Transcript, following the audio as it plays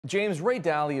James, Ray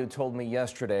Dalio told me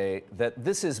yesterday that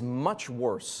this is much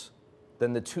worse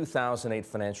than the 2008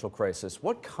 financial crisis.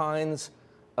 What kinds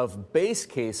of base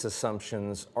case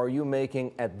assumptions are you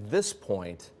making at this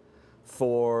point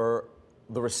for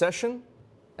the recession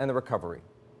and the recovery?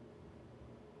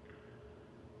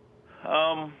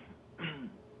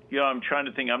 I'm trying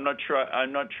to think. I'm not sure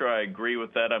I agree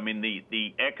with that. I mean,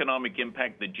 the economic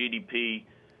impact, the GDP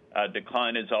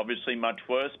decline is obviously much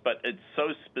worse, but it's so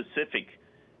specific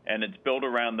and it's built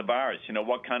around the virus. You know,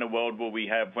 what kind of world will we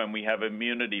have when we have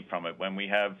immunity from it, when we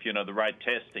have, the right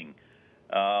testing?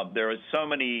 There are so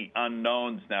many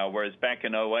unknowns now, whereas back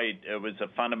in '08, it was a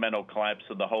fundamental collapse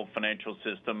of the whole financial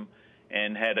system.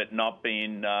 And had it not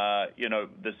been,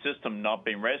 the system not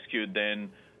been rescued, then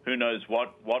who knows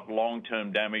what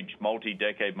long-term damage,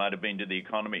 multi-decade, might have been to the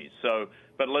economy. So,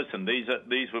 but listen,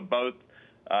 these were both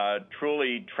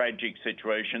truly tragic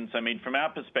situations. I mean, from our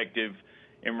perspective,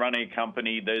 in running a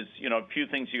company, there's a few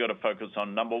things you got to focus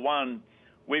on. Number one,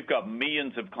 we've got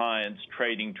millions of clients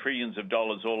trading trillions of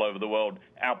dollars all over the world.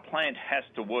 Our plant has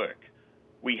to work.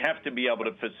 We have to be able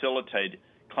to facilitate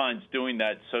clients doing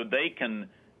that so they can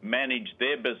manage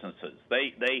their businesses.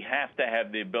 They have to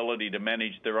have the ability to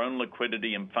manage their own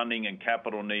liquidity and funding and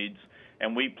capital needs,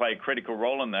 and we play a critical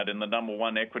role in that. In the number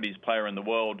one equities player in the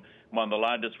world, one of the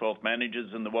largest wealth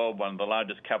managers in the world, one of the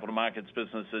largest capital markets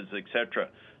businesses, et cetera.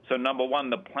 So number one,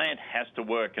 the plant has to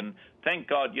work. And thank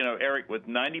God, Erik, with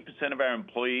 90% of our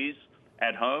employees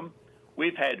at home,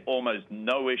 we've had almost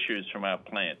no issues from our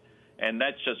plant. And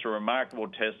that's just a remarkable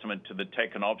testament to the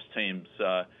tech and ops teams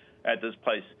at this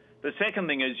place. The second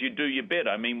thing is you do your bit.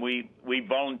 I mean, we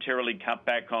voluntarily cut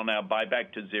back on our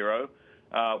buyback to zero.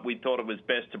 We thought it was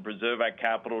best to preserve our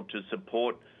capital to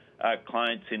support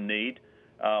clients in need.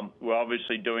 We're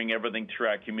obviously doing everything through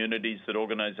our communities that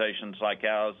organizations like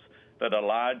ours that are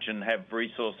large and have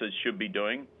resources should be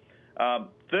doing.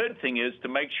 Third thing is to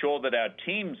make sure that our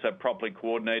teams are properly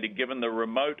coordinated given the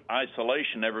remote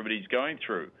isolation everybody's going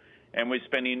through. And we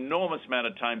spend an enormous amount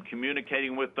of time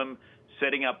communicating with them,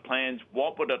 setting up plans.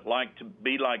 What would it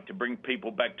be like to bring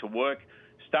people back to work,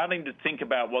 starting to think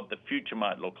about what the future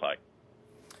might look like.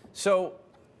 So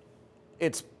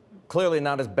it's clearly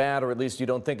not as bad, or at least you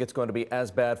don't think it's going to be as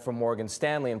bad for Morgan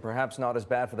Stanley, and perhaps not as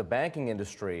bad for the banking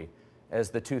industry as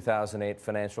the 2008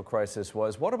 financial crisis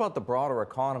was. What about the broader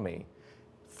economy?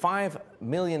 5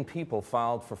 million people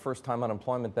filed for first-time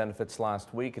unemployment benefits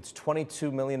last week. It's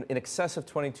 22 million, in excess of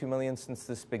 22 million since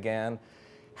this began.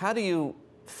 How do you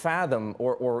fathom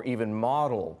or even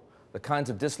model the kinds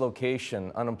of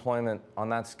dislocation unemployment on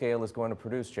that scale is going to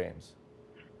produce, James?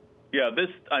 Yeah,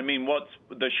 what's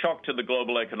the shock to the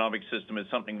global economic system is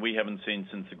something we haven't seen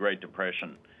since the Great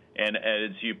Depression. And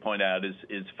as you point out,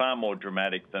 is far more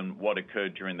dramatic than what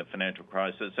occurred during the financial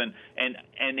crisis.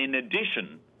 And in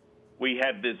addition, we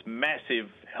have this massive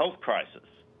health crisis,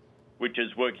 which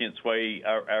is working its way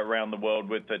around the world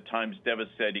with at times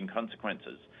devastating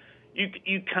consequences.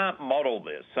 You can't model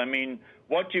this. I mean,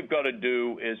 what you've got to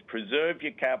do is preserve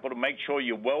your capital, make sure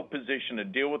you're well positioned to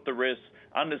deal with the risks,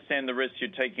 understand the risks you're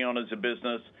taking on as a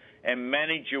business, and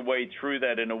manage your way through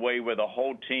that in a way where the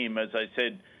whole team, as I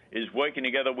said, is working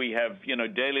together. We have,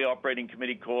 daily operating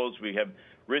committee calls. We have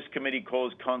risk committee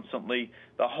calls constantly.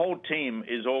 The whole team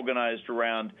is organized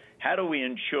around how do we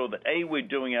ensure that, A, we're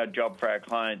doing our job for our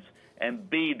clients, and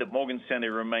B, that Morgan Stanley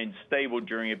remains stable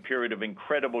during a period of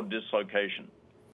incredible dislocation.